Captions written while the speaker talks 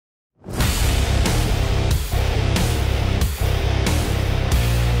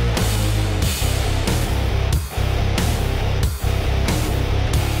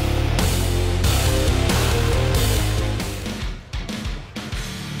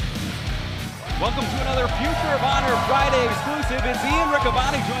Welcome to another Future of Honor Friday exclusive. It's Ian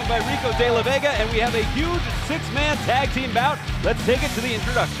Riccaboni joined by Rico De La Vega, and we have a huge six-man tag team bout. Let's take it to the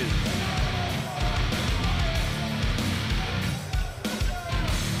introduction.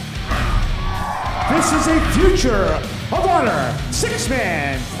 This is a Future of Honor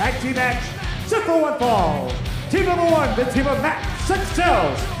six-man tag team match set for one fall. Team number one, the team of Matt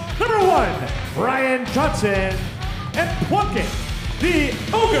Cells. Number one, Brian Johnson and Plunkett the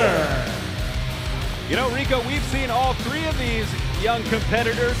Ogre. You know, Rico, we've seen all three of these young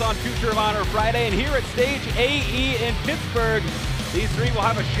competitors on Future of Honor Friday, and here at Stage AE in Pittsburgh, these three will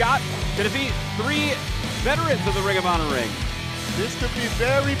have a shot to defeat three veterans of the Ring of Honor ring. This could be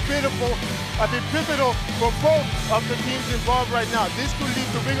very pivotal for both of the teams involved right now. This could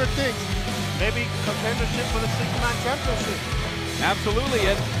lead to bigger things. Maybe contendership for the six-man championship. Absolutely,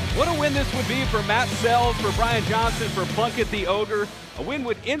 and what a win this would be for Matt Cells, for Brian Johnson, for Plunkett the Ogre. A win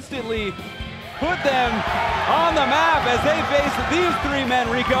would instantly put them on the map as they face these three men,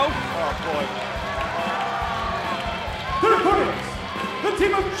 Rico. Oh, boy. Their opponents, the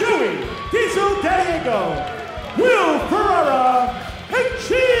team of Joey Daddiego, Will Ferrara, and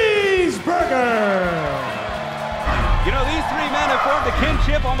Cheeseburger. You know, these three men have formed a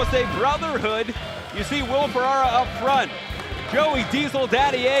kinship, almost a brotherhood. You see Will Ferrara up front, Joey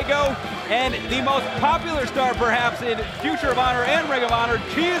Daddiego, and the most popular star perhaps in Future of Honor and Ring of Honor,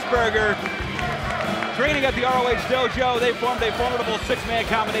 Cheeseburger. Training at the ROH Dojo, they formed a formidable six-man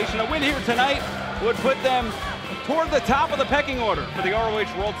combination. A win here tonight would put them toward the top of the pecking order for the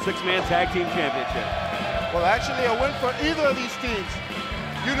ROH World Six-Man Tag Team Championship. Well, actually, a win for either of these teams.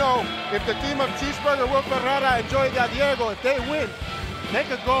 You know, if the team of Cheeseburger, Will Ferrara, and Joey Daddiego, if they win, they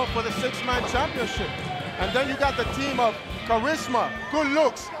could go for the six-man championship. And then you got the team of charisma, good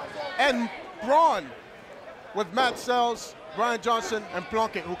looks, and brawn with Matt Cells, Brian Johnson, and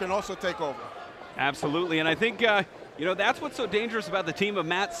Plunkett, who can also take over. Absolutely, and I think, you know, that's what's so dangerous about the team of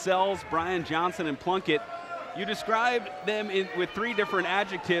Matt Cells, Brian Johnson, and Plunkett. You described them with three different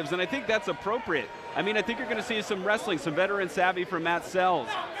adjectives, and I think that's appropriate. I mean, I think you're going to see some wrestling, some veteran savvy from Matt Cells.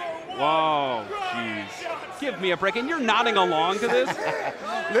 Whoa, jeez. Give me a break, and you're nodding along to this?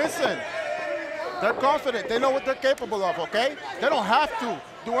 Listen, they're confident. They know what they're capable of, okay? They don't have to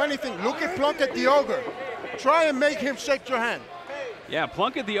do anything. Look at Plunkett the Ogre. Try and make him shake your hand. Yeah,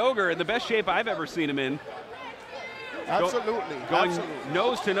 Plunkett the Ogre in the best shape I've ever seen him in. Absolutely. Going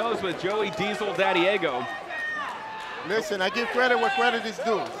nose to nose with Joey Daddiego. Listen, I give credit where credit is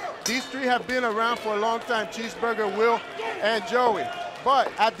due. These three have been around for a long time, Cheeseburger, Will, and Joey. But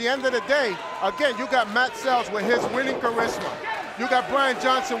at the end of the day, again, you got Matt Cells with his winning charisma. You got Brian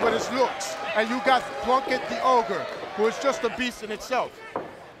Johnson with his looks. And you got Plunkett the Ogre, who is just a beast in itself.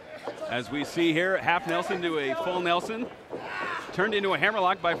 As we see here, half Nelson to a full Nelson. Turned into a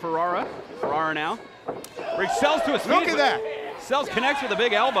hammerlock by Ferrara. Ferrara now. Brings Cells to his feet. Look at that. Cells connects with a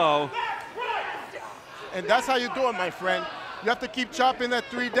big elbow. And that's how you do it, my friend. You have to keep chopping that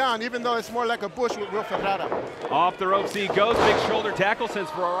three down, even though it's more like a bush with Will Ferrara. Off the ropes he goes. Big shoulder tackle sends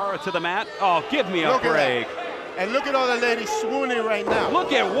Ferrara to the mat. Oh, give me a break. And look at all the ladies swooning right now.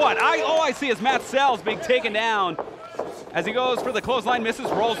 Look at what? All I see is Matt Cells being taken down. As he goes for the clothesline, misses,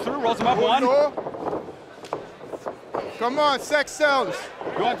 rolls through, rolls him up one. Come on, Sex Cells.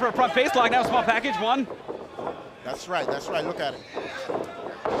 Going for a front face lock now, small package, one. That's right, look at it.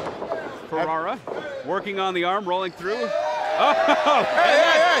 Ferrara working on the arm, rolling through. Oh,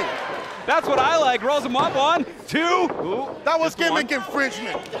 hey. That's what I like, rolls him up, one, two. Ooh, that was gimmick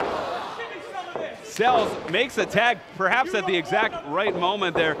infringement. Cells makes a tag, perhaps at the exact right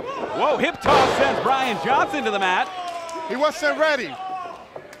moment there. Whoa, hip toss sends Brian Johnson to the mat. He wasn't ready.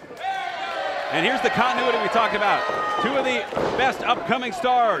 And here's the continuity we talked about. Two of the best upcoming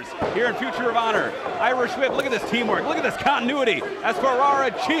stars here in Future of Honor. Irish Whip, look at this teamwork, look at this continuity as Ferrara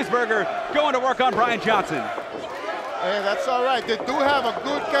and Cheeseburger going to work on Brian Johnson. Hey, that's all right. They do have a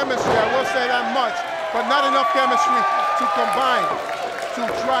good chemistry, I will say that much, but not enough chemistry to combine to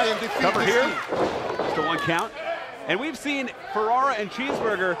try and defeat Cover this here, team. just a one count. And we've seen Ferrara and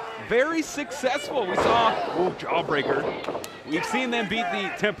Cheeseburger very successful. We saw, jawbreaker. We've seen them beat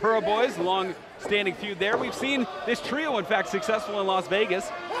the Tempura Boys, long-standing feud there. We've seen this trio, in fact, successful in Las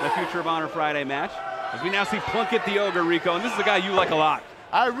Vegas, the Future of Honor Friday match. As we now see Plunkett the Ogre, Rico, and this is a guy you like a lot.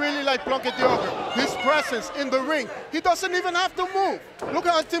 I really like Plunkett the Ogre. His presence in the ring, he doesn't even have to move. Look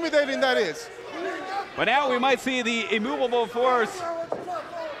how intimidating that is. But now we might see the immovable force.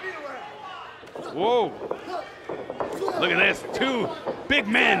 Whoa. Look at this, two big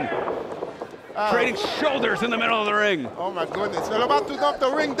men trading shoulders in the middle of the ring. Oh my goodness, they're about to knock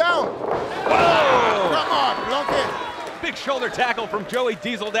the ring down. Whoa! Come on, Plunkett. Big shoulder tackle from Joey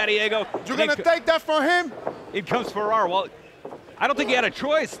Diesel Daddiego. You're gonna take that from him? In comes Ferrara. Well, I don't think he had a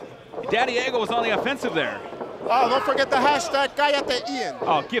choice. Daddiego was on the offensive there. Oh, don't forget the hashtag Cállate Ian.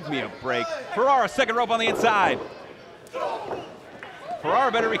 Oh, give me a break. Ferrara, second rope on the inside.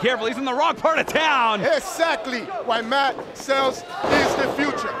 Ferrara better be careful. He's in the wrong part of town. Exactly why Matt sells is the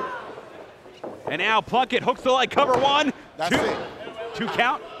future. And now Plunkett hooks the leg, cover one. That's it. 2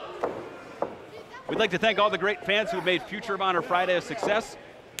 count. We'd like to thank all the great fans who made Future of Honor Friday a success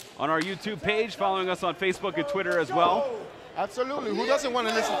on our YouTube page, following us on Facebook and Twitter as well. Absolutely. Who doesn't want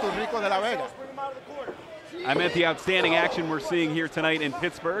to listen to Rico de la Vega? I meant the outstanding action we're seeing here tonight in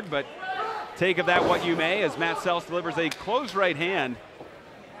Pittsburgh, but take of that what you may as Matt Sells delivers a closed right hand.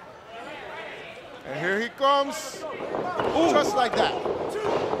 And here he comes. Ooh. Just like that.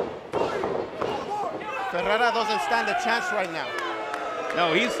 Ferrara doesn't stand a chance right now.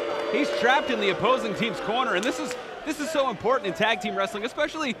 No, he's trapped in the opposing team's corner, and this is so important in tag team wrestling,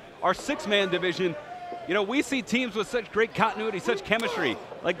 especially our 6-man division. You know, we see teams with such great continuity, such chemistry,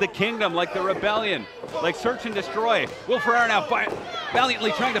 like the Kingdom, like the Rebellion, like Search and Destroy. Will Ferrara now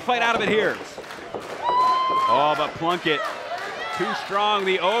valiantly trying to fight out of it here. Oh, but Plunkett, too strong,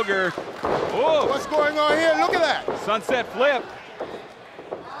 the Ogre. Oh, what's going on here? Look at that. Sunset flip.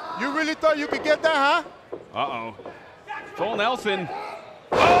 You really thought you could get that, huh? Uh-oh. Full Nelson.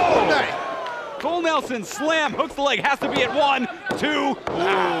 Oh! Nice. Full Nelson slam, hooks the leg, has to be at 1, 2. Ooh,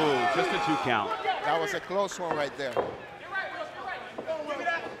 just a 2 count. That was a close one right there.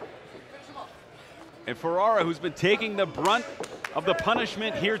 And Ferrara, who's been taking the brunt of the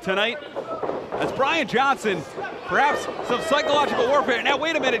punishment here tonight, as Brian Johnson, perhaps some psychological warfare. Now,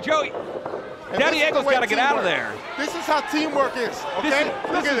 wait a minute, Joey. Daddiego's got to get out of there. This is how teamwork is, okay?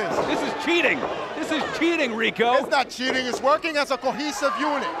 Look at this. This is cheating. This is cheating, Rico. It's not cheating. It's working as a cohesive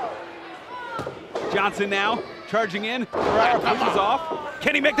unit. Johnson now charging in. Ferrara pushes off.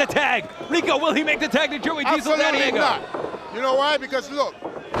 Can he make the tag? Rico, will he make the tag to Joey Diesel Daddiego? Not. You know why? Because look.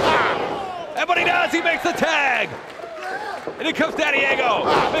 And but he does. He makes the tag. And here comes Daddiego.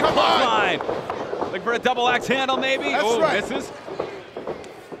 Big clothesline. Looking for a double axe handle, maybe. That's oh, right. misses.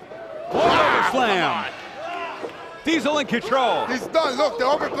 Over slam. Diesel in control. He's done. Look, the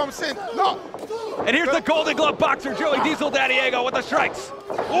Ogre comes in. Look. And here's the Golden Glove boxer, Joey Diesel Daddiego with the strikes.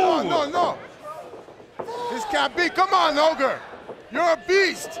 Oh, no. This can't be. Come on, Ogre. You're a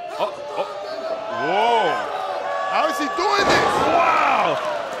beast. Whoa. How is he doing this? Wow.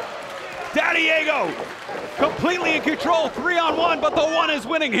 Daddiego completely in control, 3-on-1, but the 1 is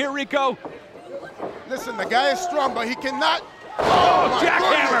winning here, Rico. Listen, the guy is strong, but he cannot. Oh,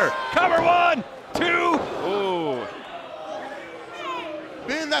 jackhammer. Cover 1, 2. Ooh.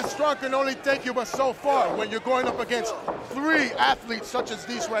 Being that strong can only take you but so far when you're going up against 3 athletes such as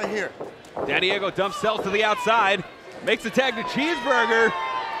these right here. Daddiego dumps Sells to the outside, makes the tag to Cheeseburger.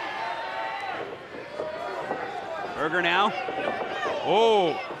 Burger now.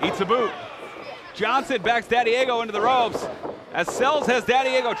 Oh, eats a boot. Johnson backs Daddiego into the ropes as Sells has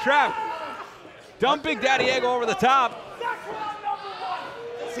Daddiego trapped. Dumping Daddiego over the top.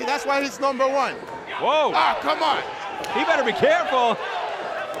 See, that's why he's number 1. Whoa. Ah, come on. He better be careful.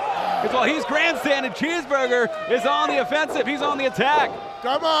 Because while he's grandstanding, Cheeseburger is on the offensive. He's on the attack.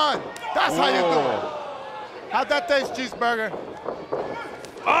 Come on. That's how you do it. How'd that taste, Cheeseburger?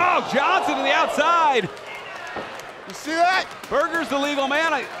 Oh, Johnson to the outside. You see that? Burger's the legal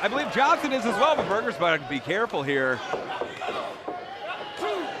man. I believe Johnson is as well, but Burger's better be careful here.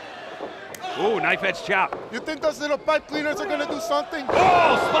 Ooh, knife edge chop. You think those little pipe cleaners are going to do something?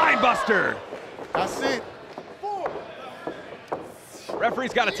 Oh, spine buster. That's it.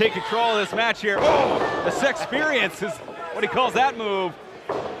 Referee's got to take control of this match here. Oh, the Sexperience is what he calls that move.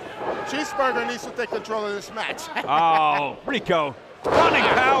 Cheeseburger needs to take control of this match. Oh, Rico. Running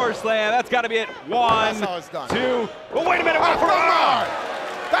power slam. That's got to be it. 1, That's how it's done. 2. Well, wait a minute. Oh, come on.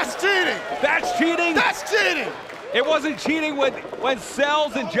 That's cheating. That's cheating? That's cheating. It wasn't cheating when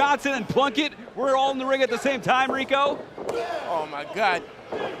Sells and Johnson and Plunkett were all in the ring at the same time, Rico. Oh, my God.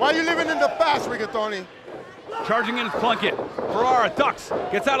 Why are you living in the past, Rigatoni? Charging in is Plunkett. Ferrara ducks,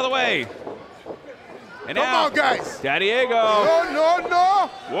 gets out of the way. And Come now, on, guys. Daddiego. No.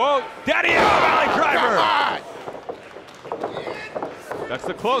 Whoa, Daddiego, valley driver. Come on. That's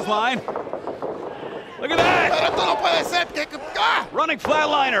the clothesline. Look at that. Running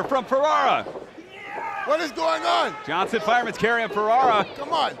flatliner from Ferrara. What is going on? Johnson fireman's carrying Ferrara.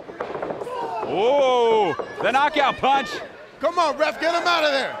 Come on. Oh, the knockout punch. Come on, ref, get him out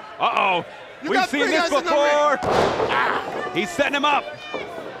of there. Uh-oh. We've seen this before. He's setting him up.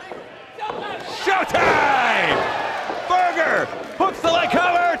 Showtime! Burger hooks the leg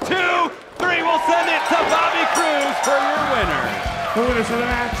cover. 2, 3. We'll send it to Bobby Cruz for your The winners of the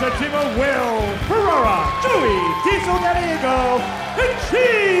match, the team of Will Ferrara, Joey Daddiego, and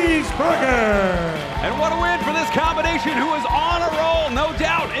Cheeseburger. And what a win for this combination who is on a roll, no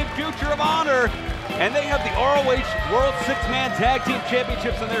doubt, in Future of Honor. And they have the ROH World Six-Man Tag Team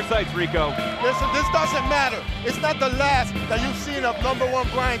Championships in their sights, Rico. Listen, this doesn't matter. It's not the last that you've seen of #1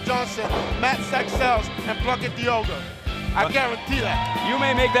 Brian Johnson, Matt Sexels, and Plunkett the Ogre. I guarantee that. You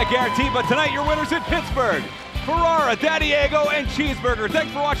may make that guarantee, but tonight your winners in Pittsburgh, Ferrara, Daddiego, and Cheeseburger.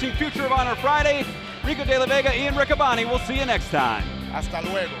 Thanks for watching Future of Honor Friday. Rico De La Vega, Ian Riccaboni. We'll see you next time. Hasta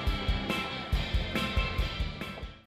luego.